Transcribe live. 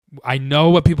I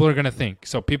know what people are going to think.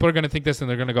 So people are going to think this and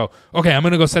they're going to go, okay, I'm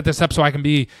going to go set this up so I can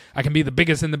be the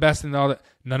biggest and the best and all that.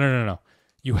 No.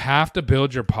 You have to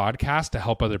build your podcast to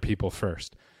help other people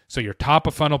first. So your top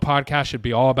of funnel podcast should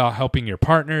be all about helping your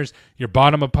partners. Your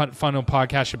bottom of funnel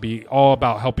podcast should be all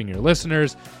about helping your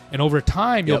listeners. And over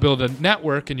time, you'll build a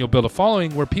network and you'll build a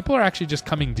following where people are actually just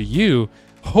coming to you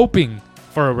hoping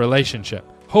for a relationship,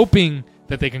 hoping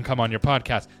that they can come on your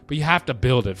podcast. But you have to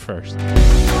build it first.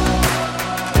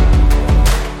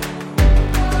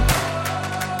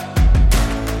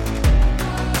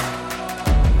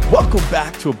 Welcome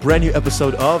back to a brand new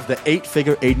episode of the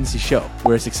 8-Figure Agency Show,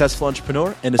 where a successful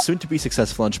entrepreneur and a soon-to-be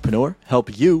successful entrepreneur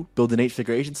help you build an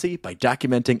 8-figure agency by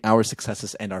documenting our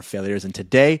successes and our failures. And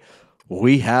today,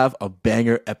 we have a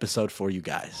banger episode for you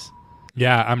guys.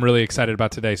 Yeah, I'm really excited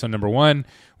about today. So number one,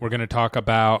 we're going to talk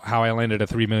about how I landed a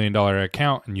 $3 million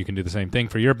account, and you can do the same thing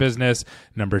for your business.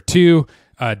 Number two,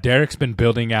 Derek's been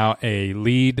building out a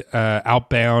lead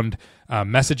outbound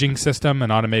messaging system,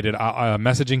 an automated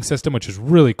messaging system, which is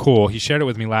really cool. He shared it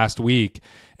with me last week.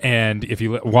 And if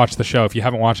you watch the show, if you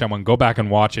haven't watched that one, go back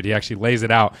and watch it. He actually lays it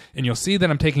out, and you'll see that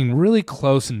I'm taking really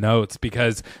close notes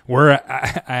because we're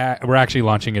actually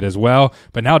launching it as well.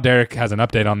 But now Derek has an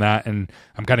update on that, and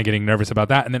I'm kind of getting nervous about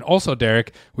that. And then also,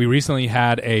 Derek, we recently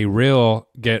had a reel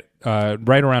get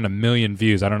right around 1 million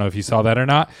views. I don't know if you saw that or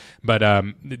not, but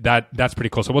that's pretty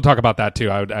cool. So we'll talk about that too.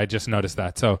 I just noticed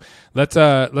that. So let's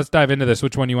dive into this.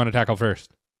 Which one you want to tackle first?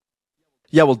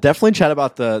 Yeah, we'll definitely chat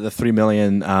about the 3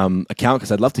 million account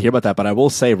because I'd love to hear about that. But I will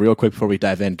say real quick before we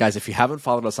dive in, guys, if you haven't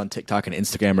followed us on TikTok and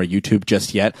Instagram or YouTube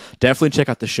just yet, definitely check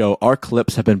out the show. Our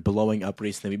clips have been blowing up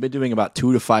recently. We've been doing about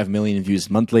 2 to 5 million views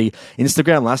monthly.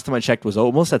 Instagram, last time I checked, was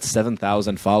almost at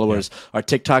 7,000 followers. Yeah. Our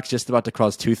TikTok's just about to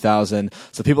cross 2,000.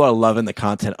 So people are loving the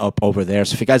content up over there.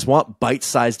 So if you guys want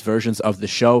bite-sized versions of the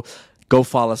show, go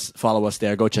follow us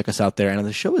there. Go check us out there. And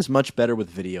the show is much better with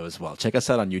video as well. Check us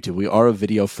out on YouTube. We are a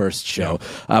video-first show.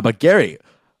 But Gary,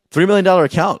 $3 million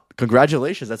account.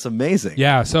 Congratulations. That's amazing.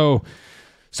 Yeah. So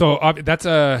that's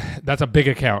a big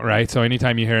account, right? So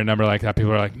anytime you hear a number like that,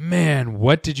 people are like, man,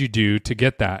 what did you do to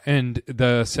get that? And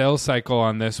the sales cycle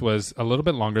on this was a little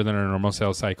bit longer than a normal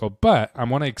sales cycle, but I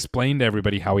want to explain to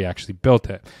everybody how we actually built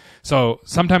it. So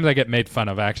sometimes I get made fun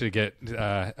of. I actually get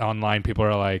online, people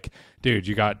are like, dude,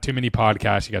 you got too many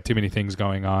podcasts, you got too many things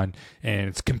going on, and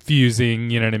it's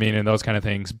confusing, you know what I mean, and those kind of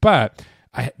things. But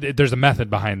there's a method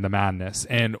behind the madness.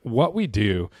 And what we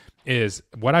do is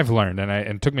what I've learned, and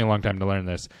it took me a long time to learn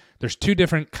this, there's 2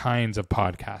 different kinds of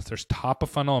podcasts. There's top of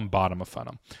funnel and bottom of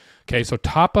funnel. Okay, so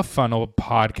top of funnel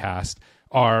podcasts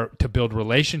are to build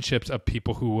relationships of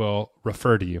people who will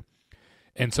refer to you.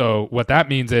 And so what that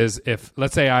means is if,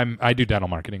 let's say I do dental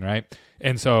marketing, right?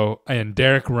 And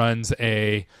Derek runs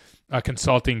a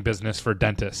consulting business for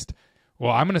dentists.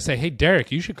 Well, I'm going to say, hey,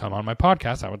 Derek, you should come on my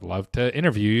podcast. I would love to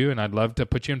interview you, and I'd love to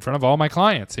put you in front of all my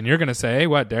clients. And you're going to say, hey,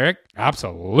 what, Derek?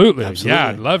 Absolutely. Yeah,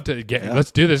 I'd love to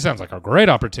let's do this. Sounds like a great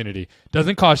opportunity.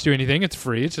 Doesn't cost you anything. It's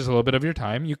free. It's just a little bit of your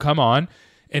time. You come on,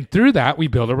 and through that, we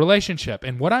build a relationship.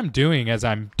 And what I'm doing as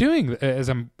I'm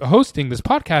hosting this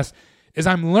podcast is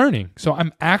I'm learning. So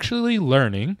I'm actually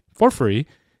learning for free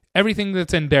everything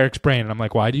that's in Derek's brain. And I'm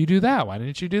like, why do you do that? Why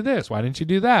didn't you do this? Why didn't you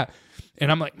do that? And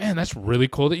I'm like, man, that's really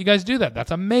cool that you guys do that.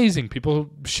 That's amazing. People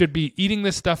should be eating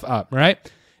this stuff up, right?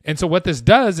 And so what this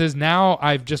does is now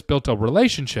I've just built a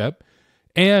relationship.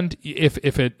 And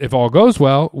if all goes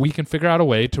well, we can figure out a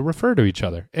way to refer to each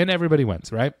other. And everybody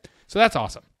wins, right? So that's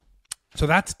awesome. So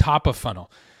that's top of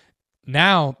funnel.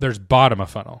 Now there's bottom of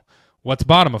funnel. What's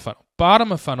bottom of funnel?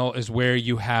 Bottom of funnel is where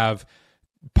you have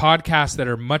podcasts that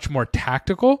are much more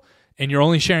tactical and you're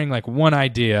only sharing like one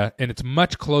idea and it's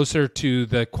much closer to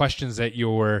the questions that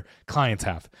your clients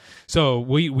have. So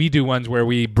we do ones where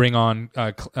we bring on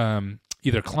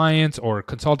either clients or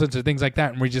consultants or things like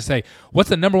that, and we just say, what's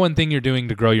the number one thing you're doing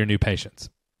to grow your new patients?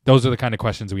 Those are the kind of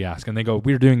questions we ask. And they go,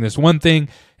 we're doing this one thing,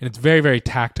 and it's very, very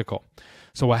tactical.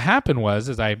 So what happened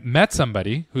was I met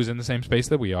somebody who's in the same space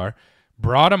that we are,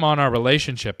 brought him on our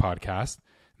relationship podcast.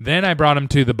 Then I brought him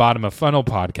to the Bottom of Funnel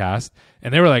podcast,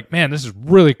 and they were like, man, this is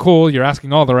really cool. You're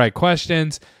asking all the right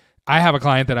questions. I have a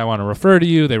client that I want to refer to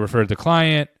you. They referred the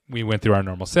client. We went through our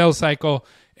normal sales cycle,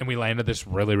 and we landed this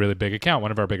really, really big account,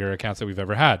 one of our bigger accounts that we've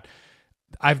ever had.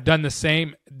 I've done the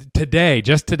same today,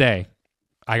 just today.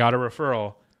 I got a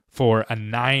referral for a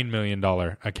 $9 million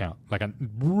account, like a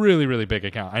really, really big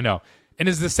account. I know. And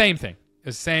it's the same thing,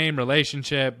 the same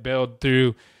relationship, build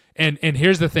through. And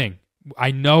here's the thing.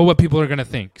 I know what people are going to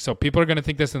think. So people are going to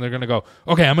think this and they're going to go,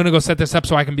 okay, I'm going to go set this up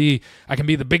so I can be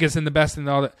the biggest and the best and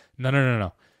all that.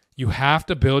 No. You have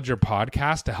to build your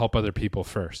podcast to help other people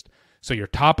first. So your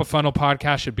top of funnel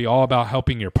podcast should be all about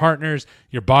helping your partners.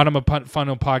 Your bottom of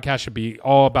funnel podcast should be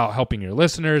all about helping your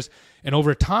listeners. And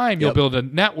over time, you'll build a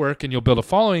network and you'll build a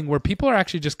following where people are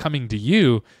actually just coming to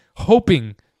you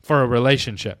hoping for a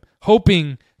relationship,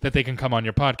 hoping that they can come on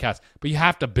your podcast. But you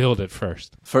have to build it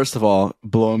first. First of all,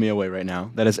 blowing me away right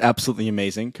now. That is absolutely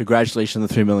amazing. Congratulations on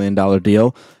the $3 million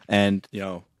deal. And,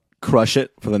 crush it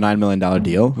for the $9 million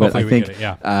deal. Hopefully but I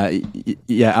think,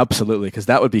 yeah, absolutely, because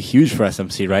that would be huge for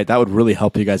SMC, right? That would really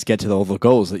help you guys get to all the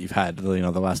goals that you've had,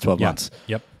 the last 12 months.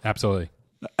 Yep, absolutely.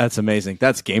 That's amazing.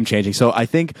 That's game changing. So I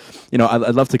think,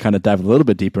 I'd love to kind of dive a little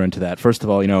bit deeper into that. First of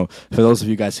all, for those of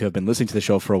you guys who have been listening to the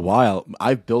show for a while,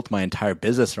 I've built my entire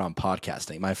business around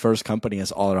podcasting. My first company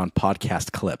is all around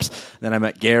podcast clips. Then I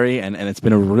met Gary, and it's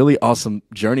been a really awesome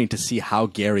journey to see how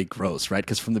Gary grows, right?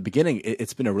 Because from the beginning,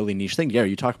 it's been a really niche thing. Gary,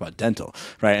 you talk about dental,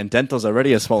 right? And dental is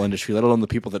already a small industry, let alone the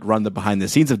people that run the behind the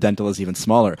scenes of dental is even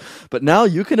smaller. But now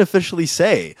you can officially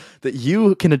say that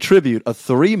you can attribute a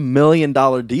 $3 million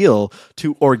deal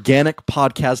to organic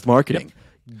podcast marketing.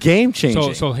 Yep. Game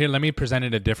changing. So here, let me present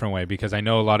it a different way, because I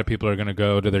know a lot of people are going to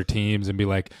go to their teams and be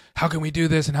like, how can we do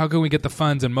this? And how can we get the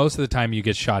funds? And most of the time you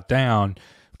get shot down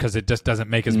because it just doesn't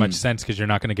make as much sense, because you're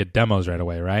not going to get demos right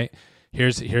away, right?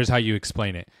 Here's how you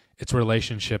explain it. It's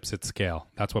relationships at scale.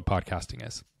 That's what podcasting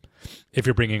is. If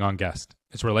you're bringing on guests,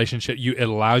 it's relationship. It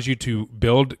allows you to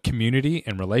build community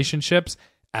and relationships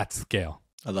at scale.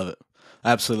 I love it.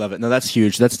 I absolutely love it. No, that's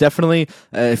huge. That's definitely,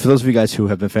 for those of you guys who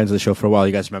have been fans of the show for a while,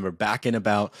 you guys remember back in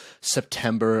about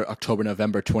September, October,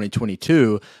 November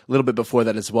 2022, a little bit before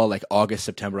that as well, like August,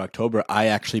 September, October, I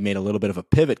actually made a little bit of a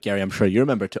pivot, Gary, I'm sure you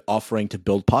remember, to offering to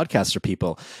build podcasts for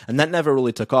people. And that never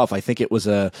really took off. I think it was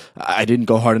I didn't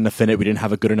go hard enough in it. We didn't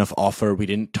have a good enough offer. We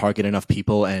didn't target enough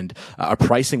people, and our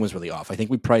pricing was really off. I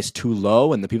think we priced too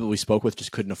low, and the people we spoke with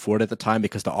just couldn't afford it at the time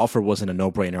because the offer wasn't a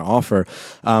no-brainer offer.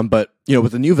 But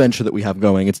with the new venture that we have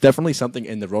going, it's definitely something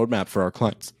in the roadmap for our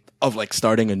clients of like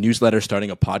starting a newsletter, starting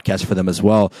a podcast for them as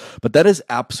well. But that is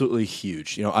absolutely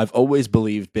huge. I've always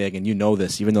believed big, and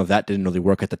this, even though that didn't really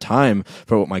work at the time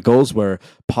for what my goals were,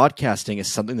 podcasting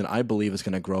is something that I believe is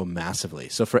going to grow massively.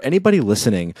 So for anybody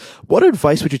listening, what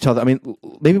advice would you tell them? I mean,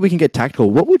 maybe we can get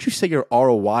tactical. What would you say your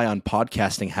ROI on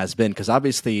podcasting has been? Because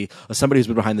obviously, as somebody who's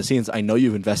been behind the scenes, I know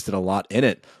you've invested a lot in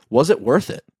it. Was it worth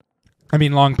it? I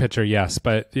mean, long picture, yes,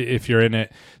 but if you're in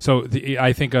it, so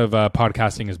I think of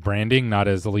podcasting as branding, not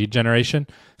as lead generation.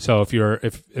 So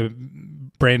if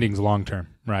branding's long term,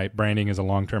 right? Branding is a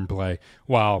long term play,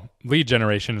 while lead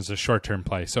generation is a short term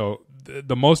play. So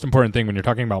the most important thing when you're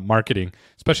talking about marketing,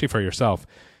 especially for yourself,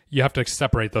 you have to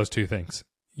separate those two things.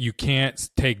 You can't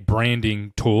take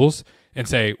branding tools and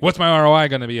say, "What's my ROI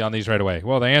going to be on these right away?"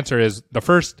 Well, the answer is the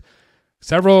first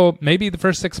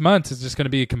 6 months is just going to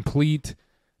be a complete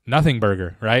nothing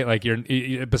burger, right? Like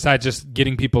you're besides just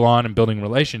getting people on and building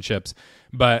relationships.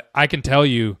 But I can tell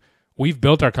you, we've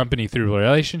built our company through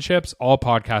relationships. All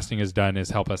podcasting has done is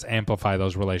help us amplify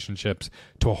those relationships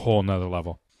to a whole nother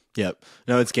level. Yep.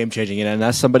 No, it's game changing. And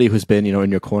as somebody who's been,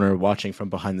 in your corner watching from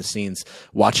behind the scenes,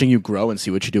 watching you grow and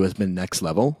see what you do has been next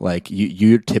level. Like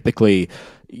you typically,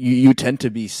 you tend to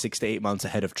be 6 to 8 months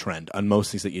ahead of trend on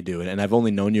most things that you do. And I've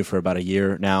only known you for about a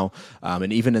year now.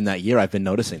 And even in that year, I've been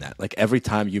noticing that. Like every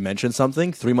time you mention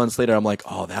something, 3 months later, I'm like,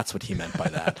 oh, that's what he meant by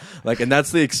that. And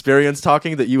that's the experience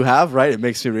talking that you have, right? It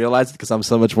makes me realize it because I'm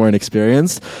so much more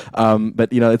inexperienced. But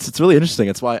it's really interesting.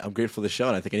 It's why I'm grateful for the show.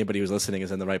 And I think anybody who's listening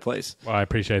is in the right place. Well, I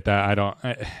appreciate that.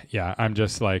 I'm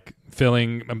just like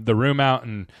filling the room out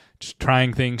and just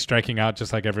trying things, striking out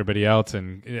just like everybody else.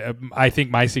 And I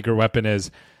think my secret weapon is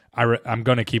I'm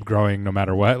going to keep growing no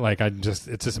matter what. It's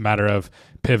just a matter of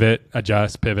pivot,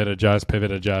 adjust.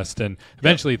 And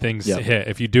eventually things hit.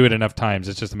 If you do it enough times,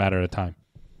 it's just a matter of time.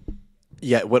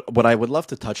 Yeah, what I would love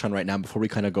to touch on right now before we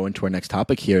kind of go into our next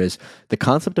topic here is the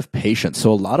concept of patience.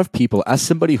 So a lot of people, as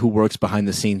somebody who works behind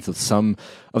the scenes with some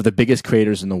of the biggest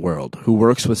creators in the world, who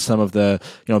works with some of the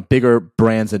bigger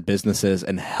brands and businesses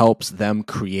and helps them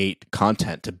create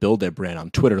content to build their brand on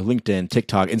Twitter, LinkedIn,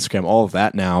 TikTok, Instagram, all of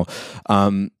that now,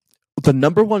 the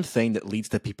number one thing that leads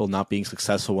to people not being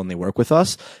successful when they work with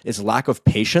us is lack of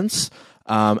patience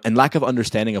and lack of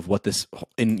understanding of what this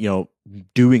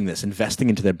doing this, investing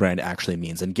into their brand actually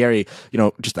means. And Gary,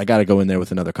 I got to go in there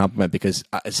with another compliment because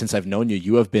since I've known you,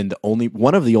 you have been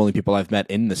one of the only people I've met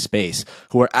in the space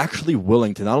who are actually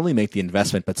willing to not only make the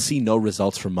investment, but see no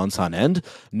results for months on end,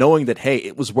 knowing that, hey,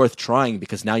 it was worth trying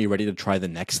because now you're ready to try the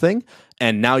next thing.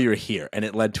 And now you're here, and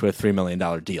it led to a $3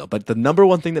 million deal. But the number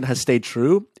one thing that has stayed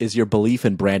true is your belief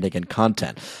in branding and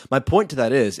content. My point to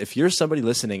that is, if you're somebody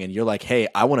listening and you're like, hey,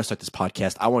 I want to start this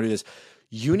podcast, I want to do this,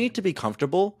 you need to be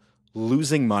comfortable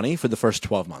losing money for the first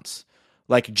 12 months.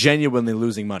 like genuinely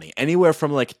losing money, anywhere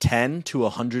from like $10 to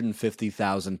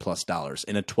 $150,000+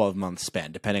 in a 12-month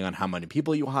span, depending on how many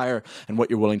people you hire and what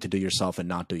you're willing to do yourself and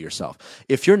not do yourself.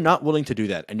 If you're not willing to do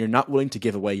that and you're not willing to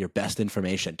give away your best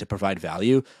information to provide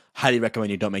value, highly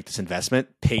recommend you don't make this investment.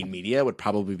 Paid media would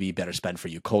probably be a better spend for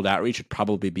you. Cold outreach would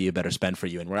probably be a better spend for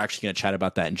you. And we're actually going to chat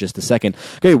about that in just a second.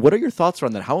 Okay, what are your thoughts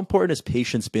around that? How important has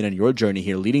patience been in your journey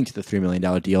here leading to the $3 million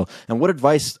deal? And what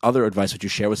other advice would you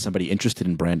share with somebody interested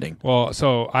in branding? Well,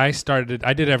 so I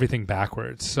did everything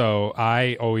backwards. So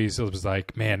I always was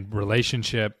like, man,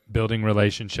 building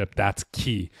relationship, that's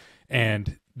key.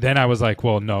 And then I was like,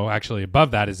 well, no, actually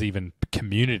above that is even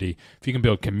community. If you can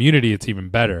build community, it's even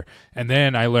better. And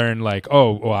then I learned like,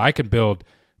 oh, well, I can build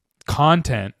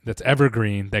content that's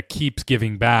evergreen, that keeps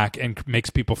giving back and makes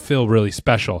people feel really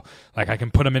special. Like I can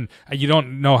put them in, you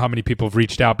don't know how many people have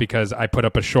reached out because I put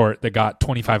up a short that got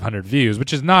 2,500 views,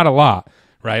 which is not a lot,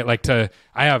 right? Like I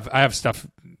have stuff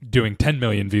doing 10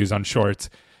 million views on shorts.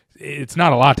 It's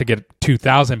not a lot to get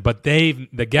 2,000, but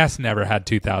the guests never had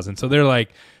 2,000. So they're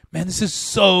like, man, this is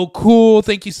so cool.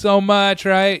 Thank you so much,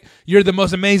 right? You're the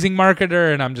most amazing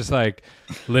marketer. And I'm just like,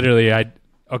 literally,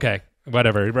 okay,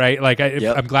 whatever, right? Like,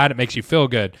 I'm glad it makes you feel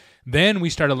good. Then we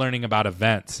started learning about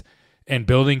events and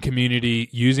building community,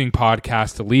 using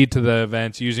podcasts to lead to the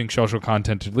events, using social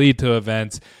content to lead to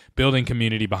events, building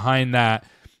community behind that.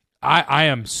 I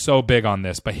am so big on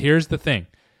this, but here's the thing.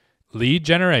 Lead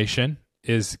generation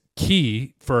is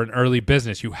key for an early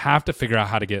business. You have to figure out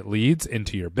how to get leads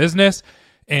into your business.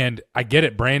 And I get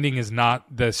it, branding is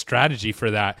not the strategy for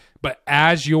that. But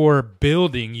as you're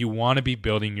building, you want to be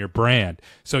building your brand.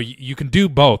 So you can do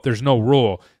both. There's no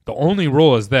rule. The only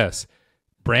rule is this.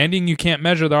 Branding, you can't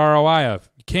measure the ROI of.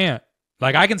 You can't.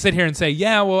 Like I can sit here and say,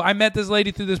 yeah, well, I met this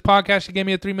lady through this podcast. She gave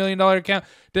me a $3 million account.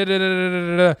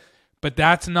 But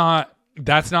that's not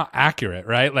accurate,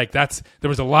 right? Like there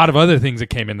was a lot of other things that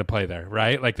came into play there,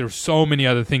 right? Like there's so many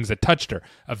other things that touched her.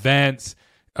 Events,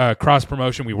 cross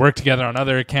promotion, we work together on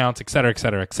other accounts, et cetera, et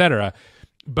cetera, et cetera.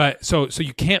 But so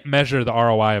you can't measure the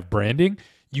ROI of branding.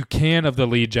 You can of the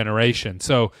lead generation.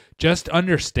 So just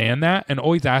understand that and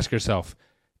always ask yourself,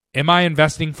 am I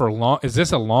investing is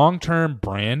this a long-term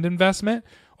brand investment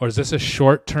or is this a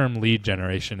short-term lead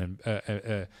generation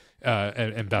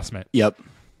investment?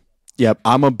 Yep,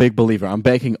 I'm a big believer. I'm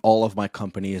banking all of my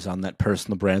companies on that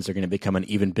personal brands are going to become an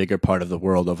even bigger part of the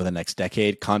world over the next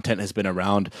decade. Content has been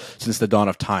around since the dawn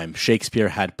of time. Shakespeare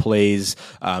had plays,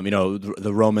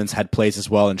 the Romans had plays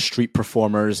as well, and street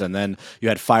performers, and then you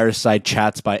had fireside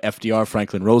chats by FDR,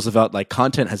 Franklin Roosevelt. Like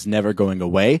content has never going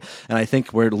away, and I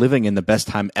think we're living in the best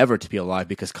time ever to be alive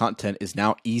because content is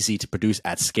now easy to produce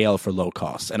at scale for low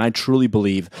cost. And I truly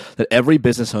believe that every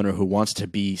business owner who wants to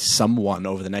be someone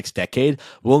over the next decade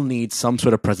will need some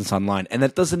sort of presence online. And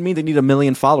that doesn't mean they need 1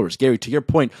 million followers. Gary, to your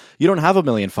point, you don't have 1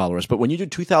 million followers, but when you do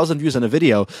 2,000 views on a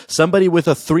video, somebody with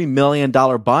a $3 million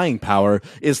buying power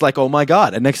is like, oh my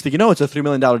God. And next thing you know, it's a $3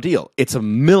 million deal. It's $1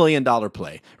 million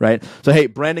play, right? So hey,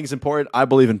 branding is important. I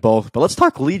believe in both, but let's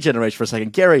talk lead generation for a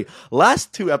second. Gary,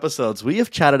 last 2 episodes, we have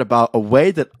chatted about a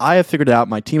way that I have figured out,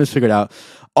 my team has figured out,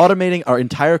 automating our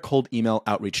entire cold email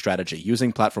outreach strategy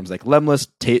using platforms like Lemlist,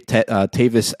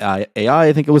 Tavis AI,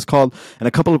 I think it was called, and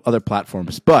a couple of other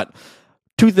platforms. But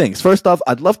 2 things. First off,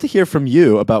 I'd love to hear from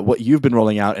you about what you've been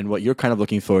rolling out and what you're kind of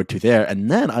looking forward to there. And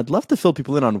then I'd love to fill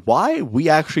people in on why we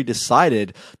actually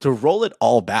decided to roll it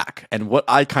all back and what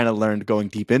I kind of learned going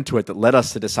deep into it that led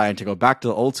us to deciding to go back to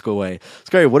the old school way.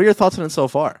 Scary, what are your thoughts on it so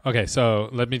far? Okay, so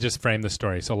let me just frame the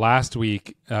story. So last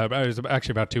week, it was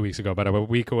actually about 2 weeks ago, but a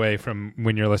week away from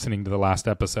when you're listening to the last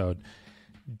episode,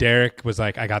 Derek was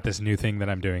like, I got this new thing that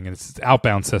I'm doing, and it's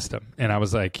outbound system. And I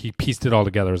was like, he pieced it all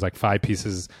together. It was like 5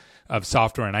 pieces of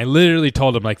software. And I literally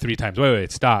told him like 3 times,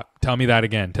 wait, stop. Tell me that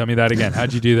again.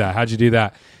 How'd you do that? How'd you do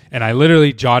that? And I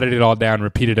literally jotted it all down,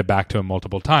 repeated it back to him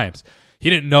multiple times. He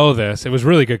didn't know this. It was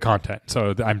really good content.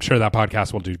 So I'm sure that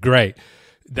podcast will do great.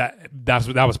 That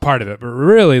was part of it. But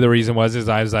really the reason was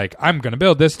I was like, I'm going to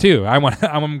build this too.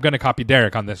 I'm going to copy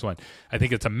Derek on this one. I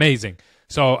think it's amazing.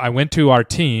 So I went to our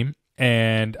team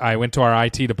and I went to our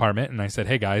IT department and I said,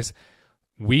 hey guys,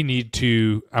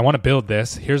 I want to build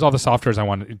this. Here's all the softwares I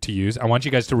want to use. I want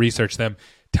you guys to research them.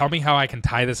 Tell me how I can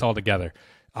tie this all together.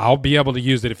 I'll be able to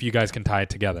use it if you guys can tie it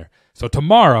together. So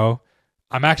tomorrow,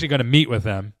 I'm actually going to meet with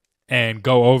them and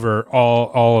go over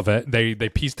all of it. They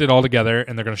pieced it all together,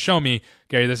 and they're going to show me,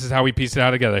 Gary, this is how we pieced it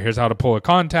all together. Here's how to pull a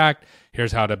contact.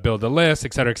 Here's how to build a list,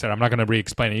 et cetera, et cetera. I'm not going to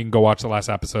re-explain it. You can go watch the last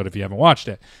episode if you haven't watched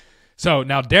it. So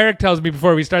now Derek tells me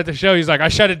before we start the show, he's like, I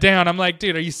shut it down. I'm like,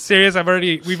 dude, are you serious?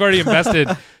 We've already invested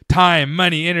time,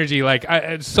 money, energy,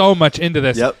 so much into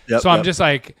this. Yep, so I'm just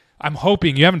like, I'm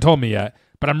hoping, you haven't told me yet,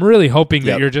 but I'm really hoping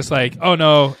that you're just like, oh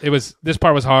no, this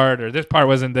part was hard, or this part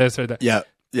wasn't this or that. Yeah.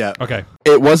 Yeah. Okay.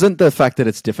 It wasn't the fact that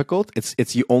it's difficult.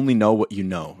 It's you only know what you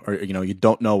know, or you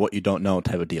don't know what you don't know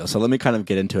type of deal. So let me kind of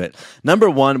get into it. Number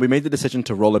one, we made the decision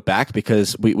to roll it back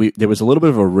because we there was a little bit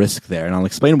of a risk there, and I'll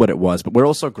explain what it was. But we're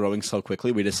also growing so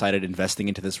quickly, we decided investing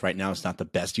into this right now is not the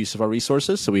best use of our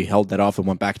resources. So we held that off and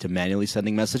went back to manually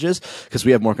sending messages because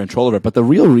we have more control over it. But the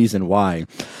real reason why,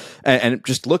 and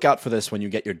just look out for this when you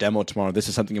get your demo tomorrow. This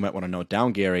is something you might want to note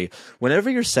down, Gary. Whenever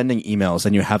you're sending emails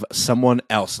and you have someone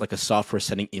else, like a software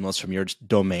sending emails from your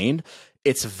domain,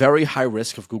 it's very high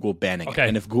risk of Google banning it.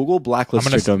 And if Google blacklists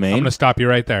your domain... I'm going to stop you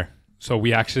right there. So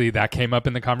that came up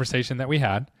in the conversation that we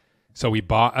had. So we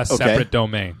bought a separate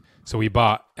domain. So we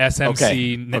bought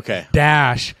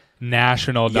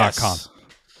smc-national.com. Yes.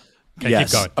 Okay,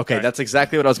 yes. Keep going. Okay, that's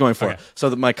exactly what I was going for. Okay. So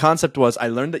my concept was I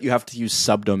learned that you have to use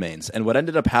subdomains. And what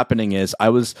ended up happening is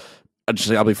I'll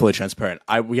be fully transparent.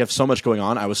 We have so much going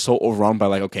on. I was so overwhelmed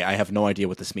by okay, I have no idea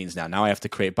what this means now. Now I have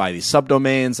to buy these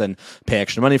subdomains and pay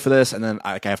extra money for this. And then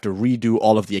I have to redo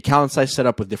all of the accounts I set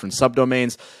up with different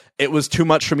subdomains. It was too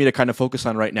much for me to kind of focus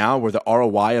on right now, where the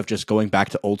ROI of just going back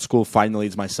to old school, finding the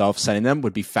leads myself, sending them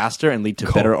would be faster and lead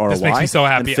to better ROI. This makes me so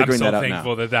happy. I'm so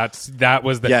thankful that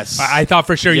was the... Yes. I thought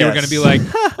for sure you were going to be like,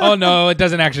 oh no, it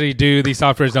doesn't actually do, these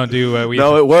softwares don't do what we...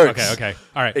 No, it works. Okay.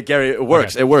 All right. Gary, it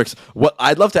works. Okay. It works. What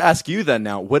I'd love to ask you then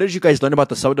now, what did you guys learn about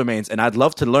the subdomains? And I'd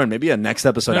love to learn maybe a next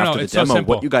episode after the demo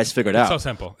what you guys figured out. It's so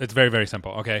simple. It's very, very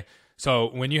simple. Okay.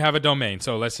 So when you have a domain,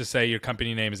 so let's just say your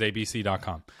company name is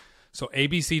abc.com. So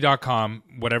abc.com,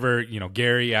 whatever,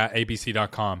 Gary at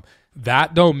abc.com,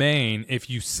 that domain, if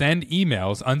you send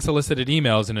emails, unsolicited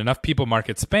emails, and enough people mark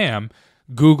it spam,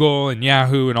 Google and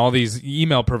Yahoo and all these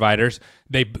email providers,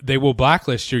 they will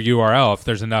blacklist your URL if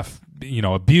there's enough,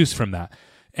 abuse from that.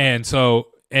 And so,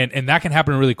 and that can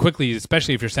happen really quickly,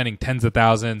 especially if you're sending tens of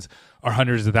thousands or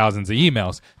hundreds of thousands of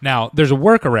emails. Now, there's a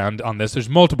workaround on this. There's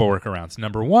multiple workarounds.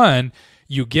 Number one,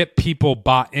 you get people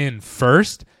bought in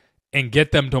first and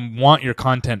get them to want your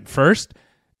content first.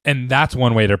 And that's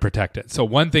one way to protect it. So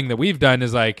one thing that we've done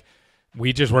is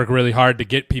we just work really hard to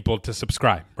get people to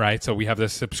subscribe, right? So we have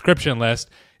this subscription list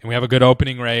and we have a good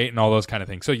opening rate and all those kind of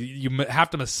things. So you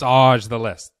have to massage the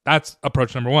list. That's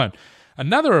approach number one.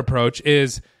 Another approach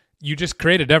is you just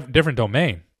create a different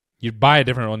domain. You buy a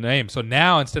different name. So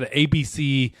now instead of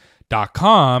abc.com,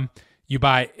 you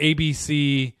buy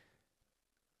abcemail.com.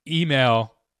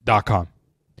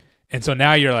 And so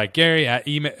now you're like, Gary at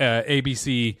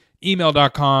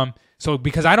abcemail.com. So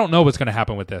because I don't know what's going to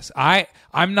happen with this.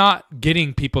 I'm not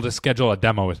getting people to schedule a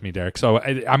demo with me, Derek. So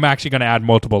I'm actually going to add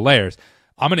multiple layers.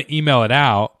 I'm going to email it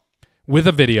out with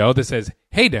a video that says,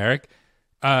 hey, Derek,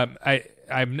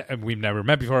 we've never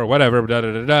met before or whatever.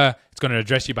 It's going to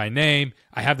address you by name.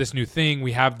 I have this new thing.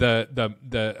 We have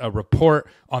the report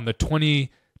on the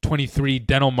 2023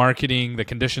 dental marketing, the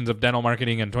conditions of dental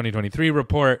marketing in 2023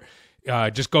 report.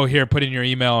 Just go here, put in your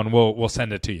email, and we'll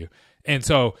send it to you. And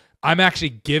so I'm actually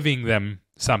giving them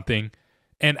something,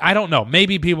 and I don't know.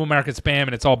 Maybe people mark it spam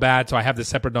and it's all bad, so I have this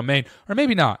separate domain, or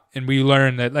maybe not. And we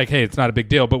learn that hey, it's not a big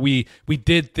deal. But we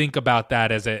did think about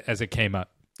that as it came up.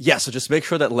 Yeah, so just make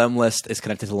sure that Lemlist is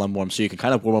connected to Lemwarm so you can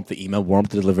kind of warm up the email, warm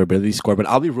up the deliverability score. But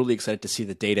I'll be really excited to see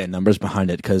the data and numbers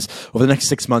behind it because over the next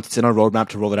 6 months, it's in our roadmap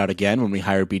to roll it out again when we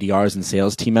hire BDRs and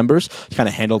sales team members to kind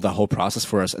of handle the whole process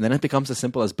for us. And then it becomes as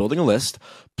simple as building a list,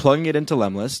 plugging it into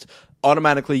Lemlist,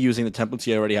 automatically using the templates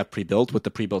you already have pre-built with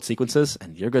the pre-built sequences,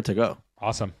 and you're good to go.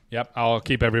 Awesome. Yep, I'll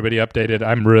keep everybody updated.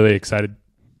 I'm really excited.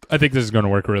 I think this is going to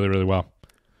work really, really well.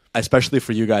 Especially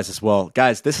for you guys as well.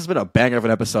 Guys, this has been a banger of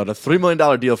an episode, a $3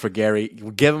 million deal for Gary.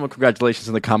 Give him a congratulations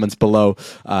in the comments below.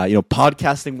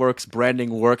 Podcasting works,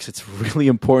 branding works. It's really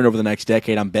important over the next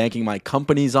decade. I'm banking my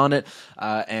companies on it.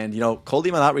 And cold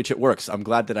email outreach, it works. I'm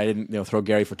glad that I didn't throw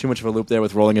Gary for too much of a loop there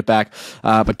with rolling it back.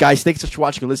 But guys, thanks so much for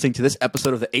watching and listening to this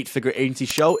episode of the 8-Figure Agency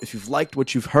Show. If you've liked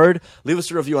what you've heard, leave us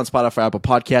a review on Spotify, Apple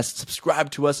Podcasts.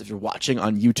 Subscribe to us if you're watching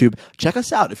on YouTube. Check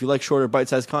us out if you like shorter,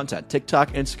 bite-sized content.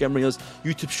 TikTok, Instagram Reels,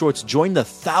 YouTube Shorts. Join the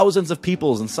thousands of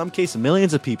people, in some cases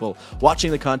millions of people, watching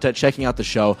the content, checking out the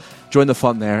show. Join the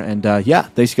fun there. And thanks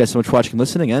you guys so much for watching and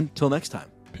listening. And until next time.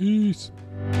 Peace.